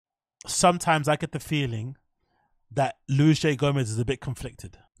sometimes I get the feeling that Luis J. Gomez is a bit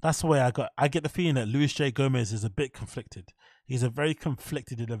conflicted. That's the way I got. I get the feeling that Luis J. Gomez is a bit conflicted. He's a very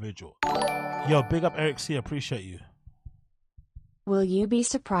conflicted individual. Yo, big up Eric C. Appreciate you. Will you be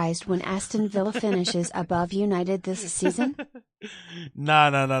surprised when Aston Villa finishes above United this season? No.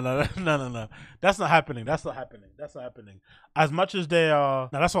 That's not happening. As much as they are,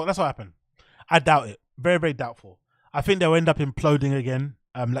 no, that's what happened. I doubt it. Very, very doubtful. I think they'll end up imploding again,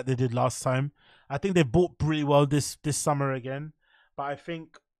 like they did last time. I think they bought pretty well this summer again, but I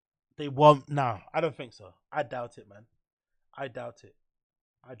think they won't. No, I don't think so. I doubt it, man. I doubt it.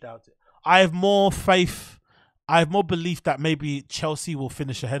 I have more faith. I have more belief that maybe Chelsea will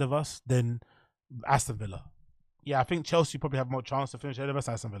finish ahead of us than Aston Villa. Yeah, I think Chelsea probably have more chance to finish ahead of us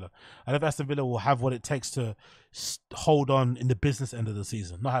than Aston Villa. I think Aston Villa will have what it takes to hold on in the business end of the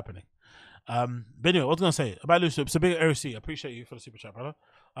season. Not happening. But anyway, what was I going to say about Luis? It's a big RC. I appreciate you for the super chat, brother.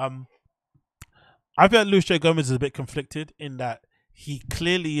 I feel like Luis J. Gomez is a bit conflicted in that he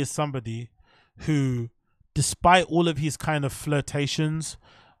clearly is somebody who, despite all of his kind of flirtations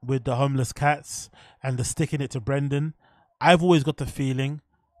with the homeless cats and the sticking it to Brendan, I've always got the feeling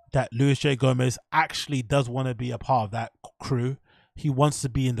that Luis J. Gomez actually does want to be a part of that crew. He wants to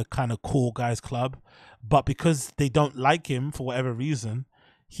be in the kind of cool guys club, but because they don't like him for whatever reason,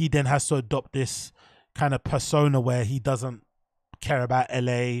 he then has to adopt this kind of persona where he doesn't care about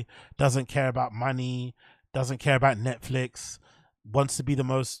LA, doesn't care about money, doesn't care about Netflix, wants to be the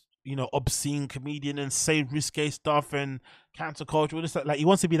most, obscene comedian and say risque stuff and counterculture. Like, he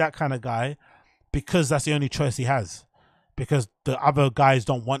wants to be that kind of guy because that's the only choice he has, because the other guys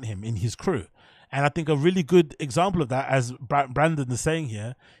don't want him in his crew. And I think a really good example of that, as Brandon is saying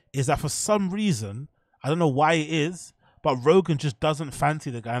here, is that for some reason, I don't know why it is, but Rogan just doesn't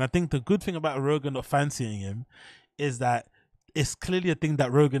fancy the guy. And I think the good thing about Rogan not fancying him is that it's clearly a thing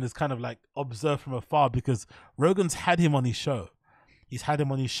that Rogan is kind of like observed from afar, because Rogan's had him on his show. He's had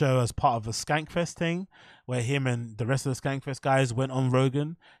him on his show as part of a Skankfest thing where him and the rest of the Skankfest guys went on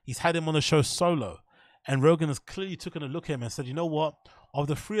Rogan. He's had him on the show solo. And Rogan has clearly taken a look at him and said, you know what? Of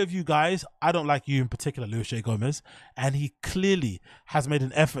the three of you guys, I don't like you in particular, Luis J. Gomez. And he clearly has made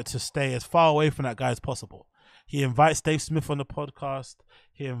an effort to stay as far away from that guy as possible. He invites Dave Smith on the podcast.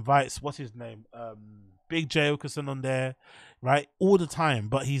 He invites, what's his name? Big J. Okerson on there, right? All the time.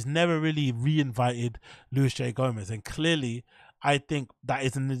 But he's never really re-invited Luis J. Gomez. And clearly, I think that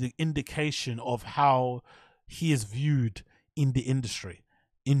is an indication of how he is viewed in the industry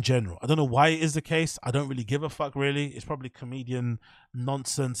in general. I don't know why it is the case. I don't really give a fuck, really. It's probably comedian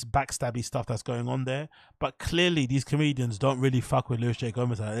nonsense, backstabby stuff that's going on there. But clearly, these comedians don't really fuck with Luis J.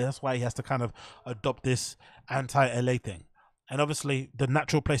 Gomez. And that's why he has to kind of adopt this anti-LA thing. And obviously, the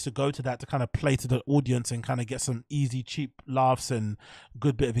natural place to go to that, to kind of play to the audience and kind of get some easy, cheap laughs and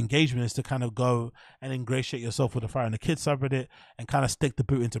good bit of engagement, is to kind of go and ingratiate yourself with the Fire and the Kids subreddit and kind of stick the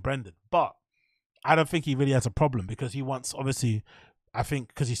boot into Brendan. But I don't think he really has a problem, because he wants, obviously, I think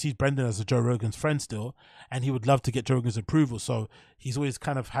because he sees Brendan as a Joe Rogan's friend still, and he would love to get Joe Rogan's approval. So he's always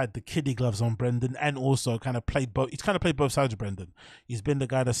kind of had the kiddie gloves on Brendan, and also kind of played both. He's kind of played both sides of Brendan. He's been the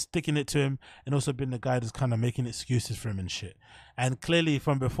guy that's sticking it to him, and also been the guy that's kind of making excuses for him and shit. And clearly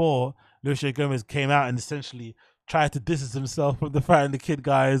from before, Luis J. Gomez came out and essentially tried to distance himself from the Fire and the Kid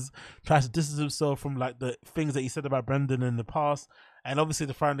guys, tries to distance himself from like the things that he said about Brendan in the past. And obviously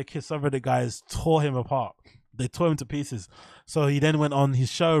the Fire and the Kid subreddit guys tore him apart. They tore him to pieces. So he then went on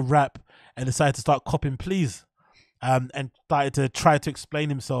his show, Rap, and decided to start copping pleas, and started to try to explain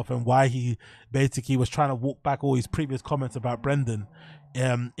himself and why he basically was trying to walk back all his previous comments about Brendan,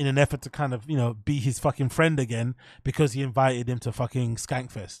 in an effort to kind of, be his fucking friend again, because he invited him to fucking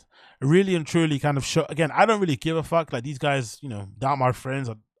Skankfest. Really and truly kind of show. Again, I don't really give a fuck. Like, these guys, they aren't my friends.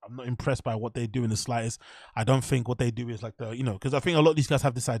 I'm not impressed by what they do in the slightest. I don't think what they do is like because I think a lot of these guys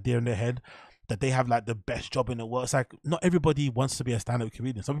have this idea in their head that they have like the best job in the world. It's like, not everybody wants to be a stand-up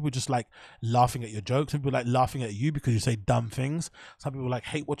comedian. Some people just like laughing at your jokes. Some people like laughing at you because you say dumb things. Some people like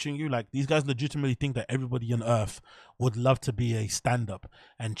hate watching you. Like, these guys legitimately think that everybody on earth would love to be a stand-up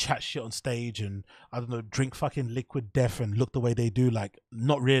and chat shit on stage and, I don't know, drink fucking liquid death and look the way they do. Like,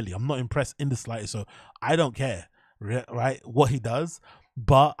 not really. I'm not impressed in the slightest. So I don't care, right, what he does.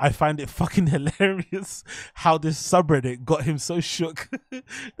 But I find it fucking hilarious how this subreddit got him so shook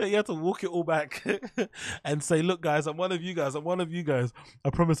that he had to walk it all back and say, look guys, I'm one of you guys. I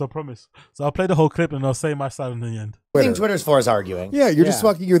promise. So I'll play the whole clip and I'll say my side in the end. I think Twitter's for is arguing. Yeah, you're just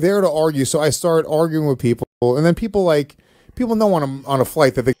fucking, you're there to argue. So I start arguing with people, and then people don't want on a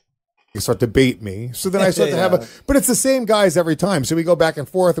flight that they start to bait me. So then I start to have but it's the same guys every time. So we go back and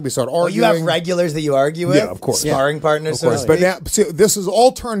forth and we start arguing. You have regulars that you argue with? Yeah, of course. Sparring partners. Of course. But now, see, this is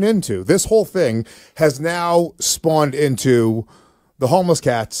all turned into, this whole thing has now spawned into the homeless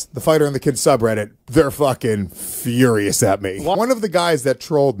cats, the fighter and the kid subreddit. They're fucking furious at me. One of the guys that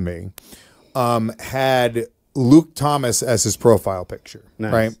trolled me had Luke Thomas as his profile picture,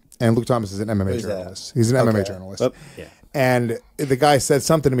 right? And Luke Thomas is an MMA journalist. He's an MMA journalist. Yeah. And the guy said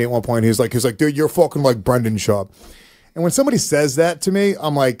something to me at one point. He was like, dude, you're fucking like Brendan Schaub. And when somebody says that to me,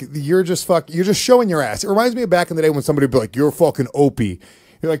 I'm like, you're just showing your ass. It reminds me of back in the day when somebody would be like, you're fucking Opie.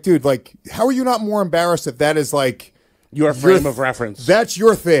 You're like, dude, like, how are you not more embarrassed if that is like your frame of reference? That's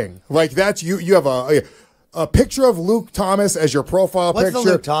your thing. Like, that's you. You have a picture of Luke Thomas as your profile picture. What's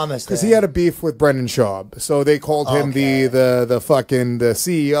the Luke Thomas thing? Because he had a beef with Brendan Schaub, so they called him the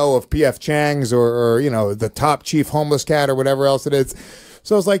CEO of PF Chang's or you know, the top chief homeless cat or whatever else it is.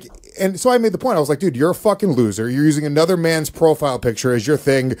 So I was like, and so I made the point. I was like, dude, you're a fucking loser. You're using another man's profile picture as your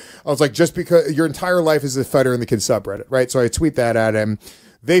thing. I was like, just because your entire life is a fighter in the kid subreddit, right? So I tweet that at him.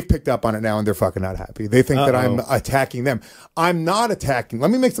 They've picked up on it now, and they're fucking not happy. They think that I'm attacking them. I'm not attacking. Let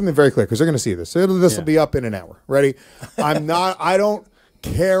me make something very clear, because they're going to see this. This will be up in an hour. Ready? I'm not. I don't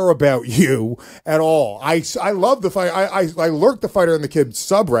care about you at all. I love the fight. I lurk the fighter in the kid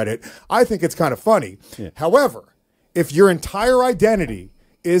subreddit. I think it's kind of funny. Yeah. However, if your entire identity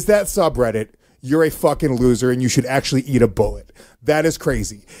is that subreddit, you're a fucking loser, and you should actually eat a bullet. That is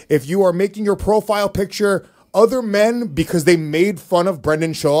crazy. If you are making your profile picture other men because they made fun of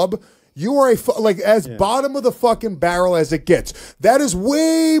Brendan Schaub, you are bottom of the fucking barrel as it gets. That is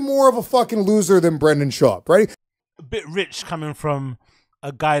way more of a fucking loser than Brendan Schaub, right? A bit rich coming from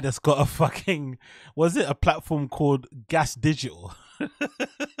a guy that's got a fucking, was it a platform called Gas Digital?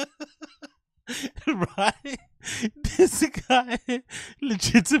 Right? This guy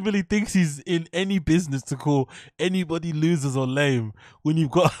legitimately thinks he's in any business to call anybody losers or lame when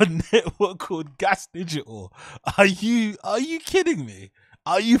you've got a network called Gas Digital. Are you kidding me?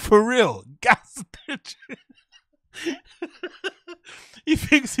 Are you for real? Gas Digital. He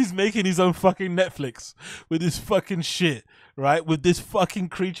thinks he's making his own fucking Netflix with this fucking shit, right? With this fucking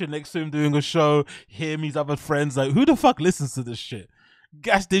creature next to him doing a show, him, his other friends. Like, who the fuck listens to this shit?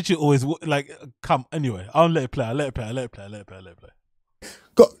 Gas Digital is like, come, anyway, I'll let it play.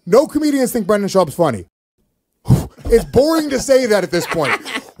 No comedians think Brendan Schaub's funny. It's boring to say that at this point.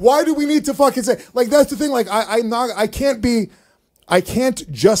 Why do we need to fucking say, like, that's the thing, like, I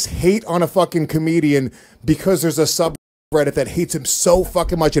can't just hate on a fucking comedian because there's a subreddit that hates him so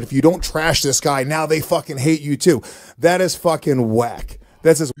fucking much, and if you don't trash this guy, now they fucking hate you too. That is fucking whack.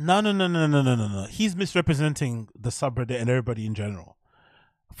 That's just No. He's misrepresenting the subreddit and everybody in general.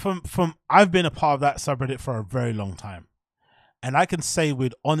 From I've been a part of that subreddit for a very long time, and I can say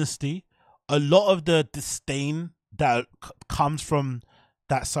with honesty, a lot of the disdain that comes from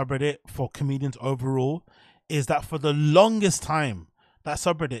that subreddit for comedians overall is that for the longest time, that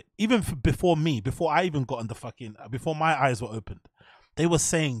subreddit, even before I even got on the fucking, before my eyes were opened, they were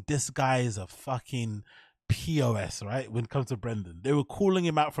saying this guy is a fucking POS, right? When it comes to Brendan, they were calling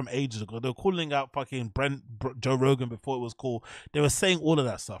him out from ages ago. They were calling out fucking Joe Rogan before it was cool. They were saying all of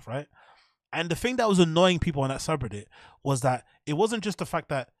that stuff, right? And the thing that was annoying people on that subreddit was that it wasn't just the fact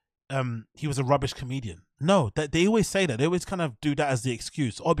that he was a rubbish comedian. No, that they always say that. They always kind of do that as the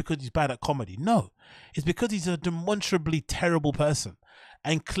excuse. Or because he's bad at comedy. No, it's because he's a demonstrably terrible person.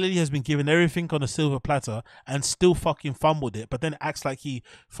 And clearly has been given everything on a silver platter and still fucking fumbled it, but then acts like he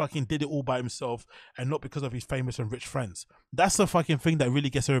fucking did it all by himself and not because of his famous and rich friends. That's the fucking thing that really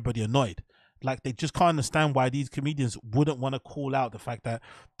gets everybody annoyed. Like, they just can't understand why these comedians wouldn't want to call out the fact that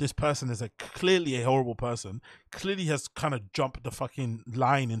this person is clearly a horrible person, clearly has kind of jumped the fucking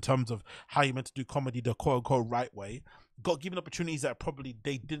line in terms of how you meant to do comedy the quote-unquote right way, got given opportunities that probably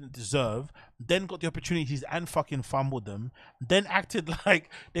they didn't deserve, then got the opportunities and fucking fumbled them, then acted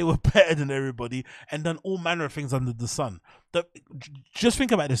like they were better than everybody, and done all manner of things under the sun. Just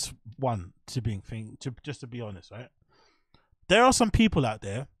think about this one, to be honest, right? There are some people out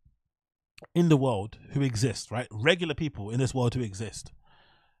there in the world who exist, right? Regular people in this world who exist,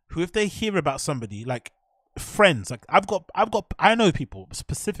 who if they hear about somebody, like friends, like I know people,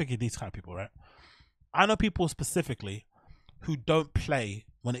 specifically these kind of people, right? I know people specifically who don't play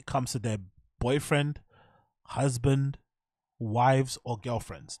when it comes to their boyfriend, husband, wives, or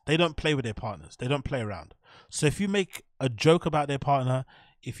girlfriends. They don't play with their partners. They don't play around. So if you make a joke about their partner,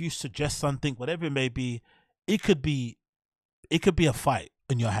 if you suggest something, whatever it may be, it could be a fight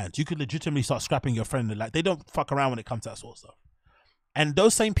in your hands. You could legitimately start scrapping your friend. Like, they don't fuck around when it comes to that sort of stuff. And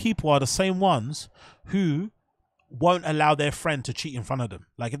those same people are the same ones who won't allow their friend to cheat in front of them.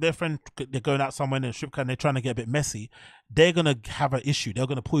 Like if their friend, they're going out somewhere in a strip club and they're trying to get a bit messy, they're going to have an issue. They're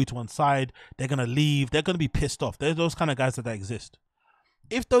going to pull you to one side. They're going to leave. They're going to be pissed off. There's those kind of guys that exist.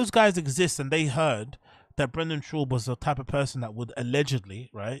 If those guys exist and they heard that Brendan Schaub was the type of person that would allegedly,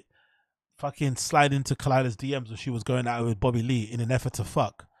 right, fucking slide into Kalila's DMs when she was going out with Bobby Lee in an effort to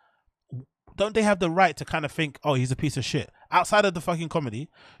fuck, don't they have the right to kind of think, oh, he's a piece of shit? Outside of the fucking comedy,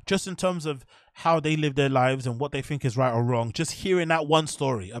 just in terms of how they live their lives and what they think is right or wrong, just hearing that one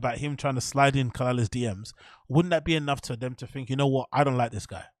story about him trying to slide in Kalila's DMs, wouldn't that be enough to them to think, you know what, I don't like this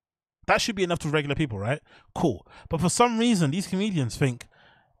guy? That should be enough to regular people, right? Cool. But for some reason, these comedians think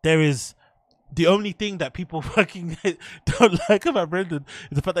there is the only thing that people fucking don't like about Brendan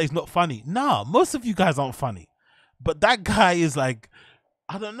is the fact that he's not funny. Nah, most of you guys aren't funny. But that guy is like,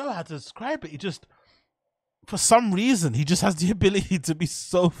 I don't know how to describe it. He just, for some reason, he just has the ability to be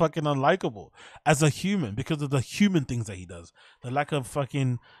so fucking unlikable as a human because of the human things that he does. The lack of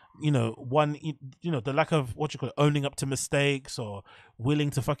fucking, the lack of, owning up to mistakes or willing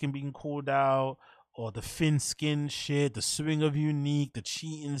to fucking being called out, or the thin skin shit, the suing of Unique, the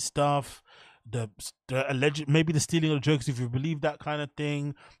cheating stuff, the alleged, maybe the stealing of jokes if you believe that kind of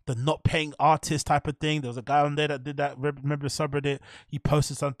thing, the not paying artists type of thing. There was a guy on there that did that. Remember the subreddit? He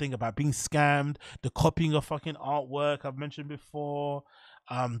posted something about being scammed, the copying of fucking artwork I've mentioned before,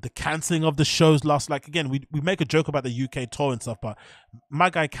 the cancelling of the shows last. Like again, we make a joke about the UK tour and stuff, but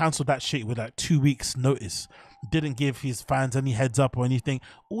my guy cancelled that shit with like 2 weeks notice. Didn't give his fans any heads up or anything.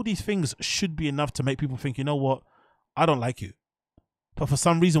 All these things should be enough to make people think, you know what, I don't like you. But for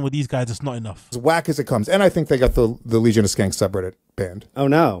some reason with these guys, it's not enough. As whack as it comes. And I think they got the Legion of Skanks subreddit banned. Oh,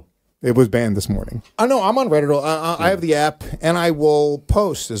 no. It was banned this morning. I know, I'm on Reddit. I have the app, and I will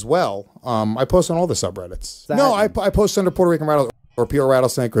post as well. I post on all the subreddits. No, I post under Puerto Rican Rattlesnake, or PR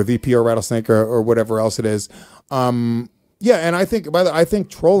Rattlesnake, or the PR Rattlesnake, or whatever else it is. Yeah, and I think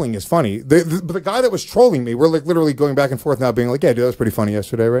trolling is funny. The guy that was trolling me, we're like literally going back and forth now, being like, "Yeah, dude, that was pretty funny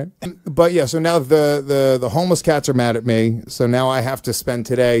yesterday, right?" But yeah, so now the homeless cats are mad at me. So now I have to spend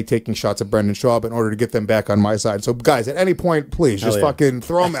today taking shots at Brendan Schaub in order to get them back on my side. So guys, at any point, please just fucking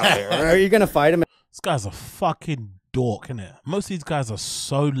throw them out there. Right? Are you gonna fight him? This guy's a fucking dork, innit? Most of these guys are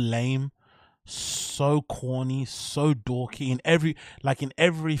so lame, so corny, so dorky in every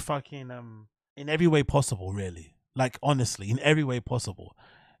way possible, really. Like, honestly, in every way possible.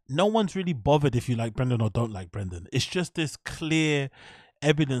 No one's really bothered if you like Brendan or don't like Brendan. It's just this clear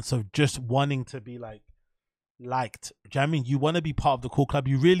evidence of just wanting to be liked. Do you know what I mean? You want to be part of the cool club.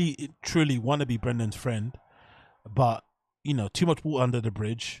 You really, truly want to be Brendan's friend. But, too much water under the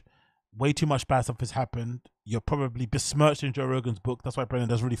bridge. Way too much bad stuff has happened. You're probably besmirched in Joe Rogan's book. That's why Brendan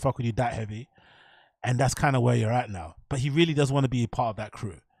doesn't really fuck with you that heavy. And that's kind of where you're at now. But he really does want to be a part of that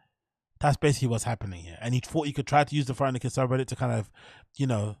crew. That's basically what's happening here. And he thought he could try to use the Friday Kid subreddit to kind of,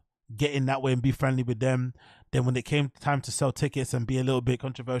 get in that way and be friendly with them. Then when it came time to sell tickets and be a little bit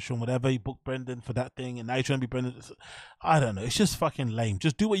controversial and whatever, he booked Brendan for that thing. And now he's trying to be Brendan. I don't know. It's just fucking lame.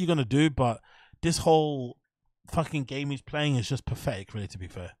 Just do what you're going to do. But this whole fucking game he's playing is just pathetic, really, to be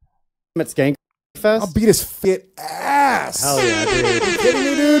fair. At Skank Fest? I'll beat his fit ass. Hell yeah, dude. Are you kidding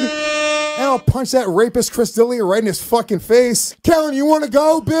me, dude? And I'll punch that rapist Chris D'Elia right in his fucking face. Karen, you want to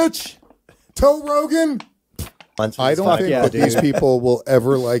go, bitch? Toe Rogan? I don't think that these people will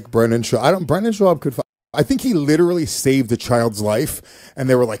ever like Brendan Schaub. Brendan Schaub could. I think he literally saved a child's life, and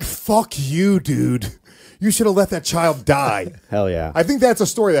they were like, "Fuck you, dude! You should have let that child die." Hell yeah! I think that's a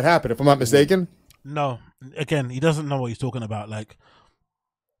story that happened, if I'm not mistaken. No, again, he doesn't know what he's talking about. Like,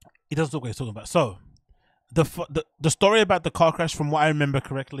 he doesn't know what he's talking about. So, the story about the car crash, from what I remember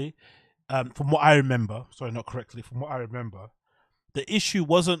correctly, from what I remember, the issue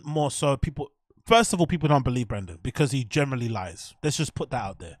wasn't more so people. First of all, people don't believe Brendan because he generally lies. Let's just put that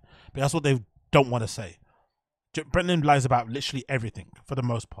out there. But that's what they don't want to say. Brendan lies about literally everything for the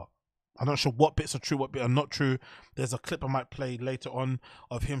most part. I'm not sure what bits are true, what bits are not true. There's a clip I might play later on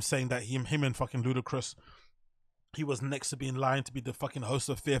of him saying that him and fucking Ludacris, he was next to be in line to be the fucking host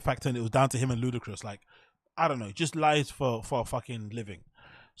of Fear Factor, and it was down to him and Ludacris. Like, I don't know, just lies for a fucking living.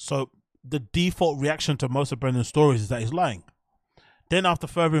 So the default reaction to most of Brendan's stories is that he's lying. Then after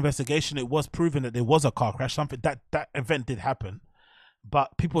further investigation, it was proven that there was a car crash. Something that event did happen,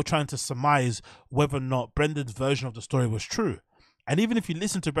 but people were trying to surmise whether or not Brendan's version of the story was true. And even if you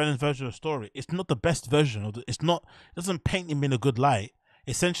listen to Brendan's version of the story, it's not the best version of it. It doesn't paint him in a good light.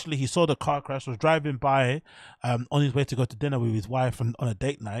 Essentially, he saw the car crash, was driving by on his way to go to dinner with his wife on a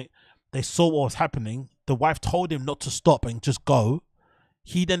date night. They saw what was happening. The wife told him not to stop and just go.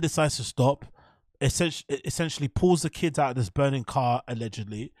 He then decides to stop. Essentially pulls the kids out of this burning car,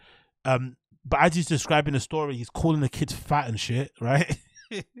 allegedly, but as he's describing the story, he's calling the kids fat and shit, right?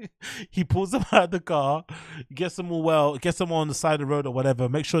 He pulls them out of the car, gets them all on the side of the road or whatever,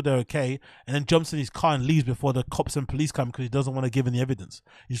 make sure they're okay, and then jumps in his car and leaves before the cops and police come because he doesn't want to give any evidence.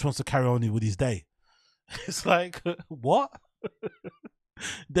 He just wants to carry on with his day. It's like, what?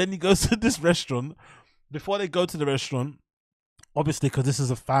 Then he goes to this restaurant. Before they go to the restaurant, obviously, because this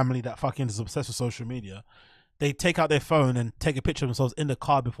is a family that fucking is obsessed with social media, they take out their phone and take a picture of themselves in the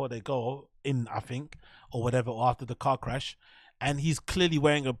car before they go in, I think, or whatever, or after the car crash. And he's clearly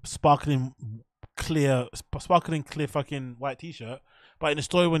wearing a sparkling clear fucking white t-shirt. But in the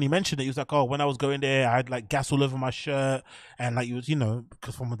story, when he mentioned it, he was like, oh, when I was going there, I had like gas all over my shirt. And like, it was,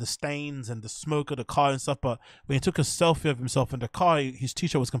 because from the stains and the smoke of the car and stuff. But when he took a selfie of himself in the car, his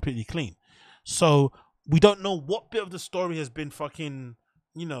t-shirt was completely clean. So we don't know what bit of the story has been fucking,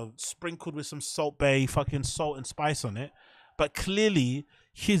 sprinkled with some Salt Bay, fucking salt and spice on it. But clearly,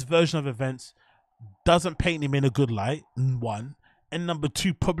 his version of events doesn't paint him in a good light, one. And number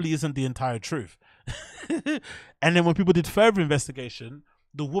two, probably isn't the entire truth. And then when people did further investigation,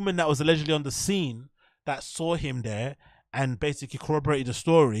 the woman that was allegedly on the scene that saw him there and basically corroborated the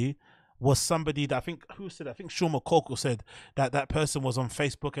story was somebody that I think Sean McCorkle said that person was on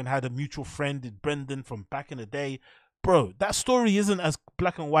Facebook and had a mutual friend, Brendan, from back in the day. Bro, that story isn't as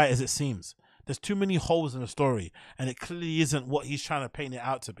black and white as it seems. There's too many holes in the story, and it clearly isn't what he's trying to paint it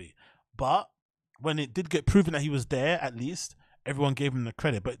out to be. But when it did get proven that he was there, at least, everyone gave him the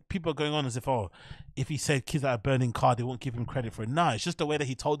credit. But people are going on as if, if he said kids at a burning car, they won't give him credit for it. Nah, it's just the way that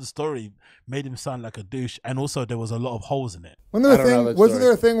he told the story made him sound like a douche, and also there was a lot of holes in it. Wasn't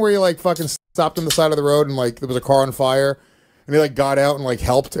there a thing where he like fucking stopped on the side of the road and like there was a car on fire and he like got out and like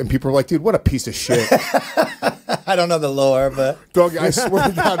helped and people were like, dude, what a piece of shit. I don't know the lore, but Dog, I swear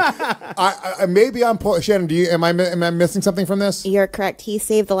to God, I maybe I'm Shannon. Am I missing something from this? You're correct. He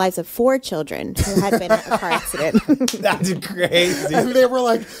saved the lives of 4 children who had been in a car accident. That's crazy. And they were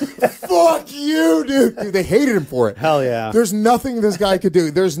like, "Fuck you, dude!" They hated him for it. Hell yeah. There's nothing this guy could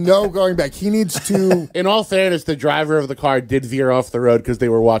do. There's no going back. He needs to. In all fairness, the driver of the car did veer off the road because they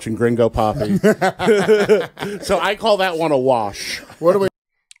were watching Gringo Poppy. So I call that one a wash. What do we?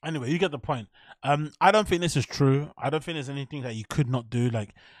 Anyway, you get the point. I don't think this is true. I don't think there's anything that you could not do.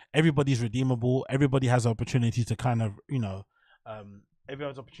 Like, everybody's redeemable. Everybody has opportunity to kind of, everyone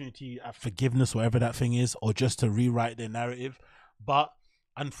has opportunity at forgiveness, whatever that thing is, or just to rewrite their narrative. But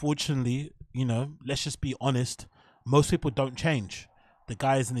unfortunately, let's just be honest. Most people don't change. The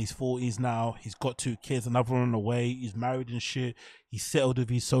guy's in his 40s now. He's got 2 kids, another one on the way. He's married and shit. He's settled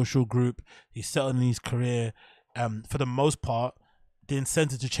with his social group. He's settled in his career. For the most part, the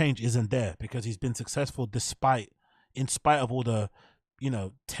incentive to change isn't there because he's been successful in spite of all the,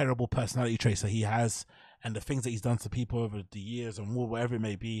 terrible personality traits that he has and the things that he's done to people over the years and whatever it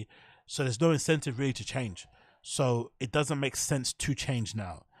may be. So there's no incentive really to change. So it doesn't make sense to change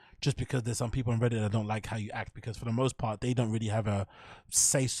now just because there's some people on Reddit that don't like how you act, because for the most part, they don't really have a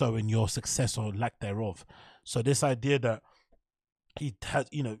say so in your success or lack thereof. So this idea that he has,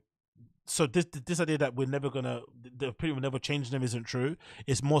 so this idea that the people will never change them isn't true.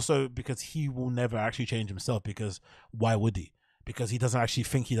 It's more so because he will never actually change himself, because why would he? Because he doesn't actually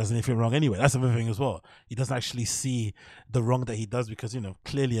think he does anything wrong anyway. That's another thing as well. He doesn't actually see the wrong that he does because,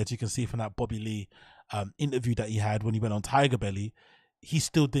 clearly, as you can see from that Bobby Lee interview that he had when he went on Tiger Belly, he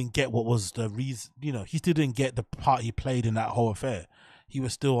still didn't get what was the reason, he still didn't get the part he played in that whole affair. He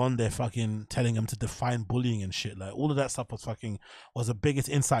was still on there fucking telling him to define bullying and shit. Like, all of that stuff was the biggest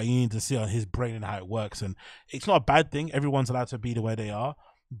insight you need to see on his brain and how it works. And it's not a bad thing. Everyone's allowed to be the way they are.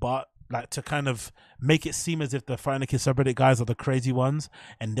 But like, to kind of make it seem as if the Friday Kid subreddit guys are the crazy ones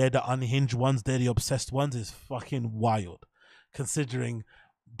and they're the unhinged ones, they're the obsessed ones, is fucking wild. Considering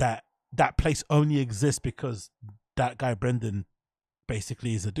that place only exists because that guy Brendan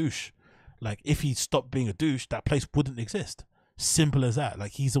basically is a douche. Like, if he stopped being a douche, that place wouldn't exist. Simple as that.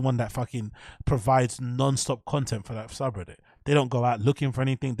 Like, he's the one that fucking provides non-stop content for that subreddit. They don't go out looking for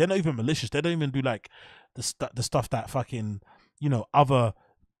anything. They're not even malicious. They don't even do like the stuff that fucking, other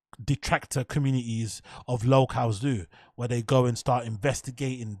detractor communities of locals do, where they go and start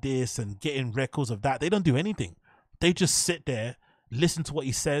investigating this and getting records of that. They don't do anything. They just sit there, listen to what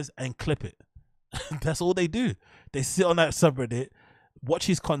he says and clip it. That's all they do. They sit on that subreddit, watch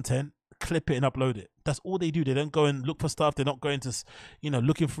his content, clip it and upload it. That's all they do. They don't go and look for stuff. They're not going to,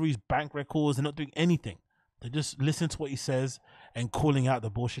 looking through his bank records. They're not doing anything. They just listen to what he says and calling out the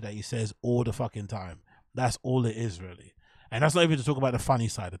bullshit that he says all the fucking time. That's all it is, really. And that's not even to talk about the funny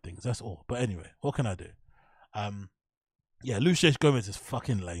side of things. That's all. But anyway, what can I do? Yeah, Lucius Gomez is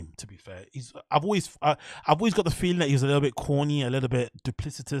fucking lame. To be fair, I've always got the feeling that he's a little bit corny, a little bit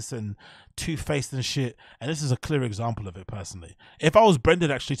duplicitous and two-faced and shit. And this is a clear example of it. Personally, if I was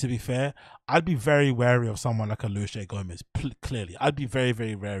Brendan, actually, to be fair, I'd be very wary of someone like a Lucius Gomez. Clearly, I'd be very,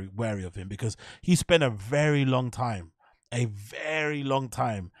 very, very wary of him because he spent a very long time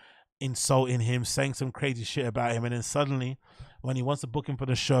insulting him, saying some crazy shit about him, and then suddenly, when he wants to book him for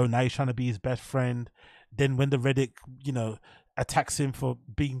the show, now he's trying to be his best friend. Then when the Reddit, attacks him for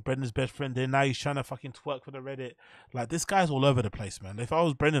being Brendan's best friend, then now he's trying to fucking twerk for the Reddit. Like, this guy's all over the place, man. If I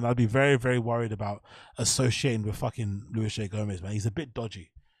was Brendan, I'd be very, very worried about associating with fucking Luis J. Gomez, man. He's a bit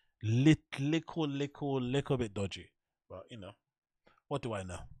dodgy. Little bit dodgy. But, what do I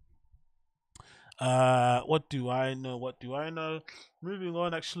know? What do I know? Moving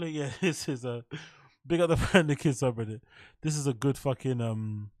on, actually, yeah, this is a big up the friend the kids subreddit. This is a good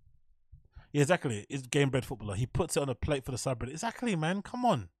fucking yeah, exactly. It's game bred footballer. He puts it on a plate for the subreddit. Exactly, man. Come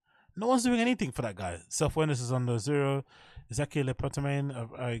on. No one's doing anything for that guy. Self-awareness is under 0. Exactly, Lepotamine,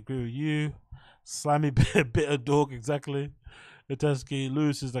 I agree with you. Slimy bitter dog, exactly. Leteski,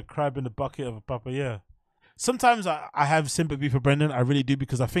 Lewis is the crab in the bucket of a papa, yeah. Sometimes I have sympathy for Brendan. I really do,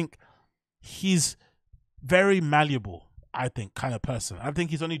 because I think he's very malleable, I think, kind of person. I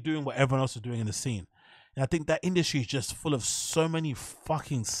think he's only doing what everyone else is doing in the scene. And I think that industry is just full of so many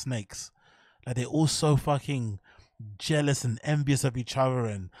fucking snakes. Like, they're all so fucking jealous and envious of each other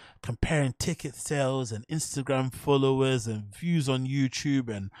and comparing ticket sales and Instagram followers and views on YouTube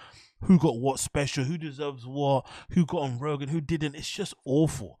and who got what special, who deserves what, who got on Rogan, who didn't. It's just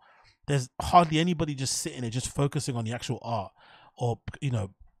awful. There's hardly anybody just sitting there just focusing on the actual art or,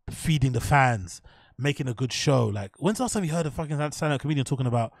 feeding the fans, making a good show. Like, when's the last time you heard a fucking stand-up comedian talking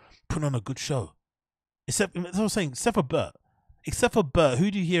about putting on a good show? That's what I'm saying, except for Bert,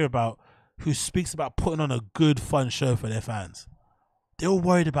 who do you hear about who speaks about putting on a good, fun show for their fans? They're all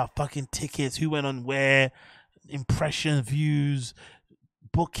worried about fucking tickets, who went on where, impression, views,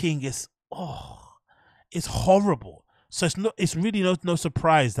 booking. It's horrible. So it's really no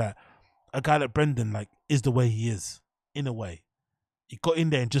surprise that a guy like Brendan, like, is the way he is, in a way. He got in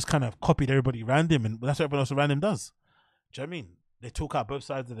there and just kind of copied everybody around him, and that's what everyone else around him does. Do you know what I mean? They talk out both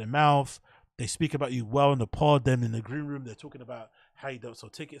sides of their mouth. They speak about you well in the pod. Then in the green room, they're talking about how you don't sell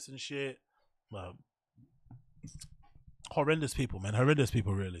tickets and shit. Well, horrendous people, man. Horrendous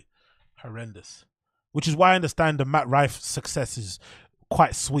people, really. Horrendous. Which is why I understand the Matt Rife success is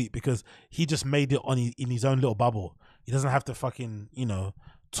quite sweet, because he just made it in his own little bubble. He doesn't have to fucking,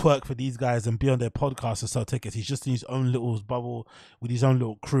 twerk for these guys and be on their podcast and sell tickets. He's just in his own little bubble with his own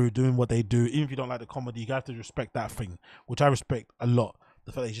little crew doing what they do. Even if you don't like the comedy, you have to respect that thing, which I respect a lot.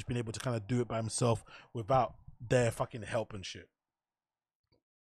 The fact that he's just been able to kind of do it by himself without their fucking help and shit.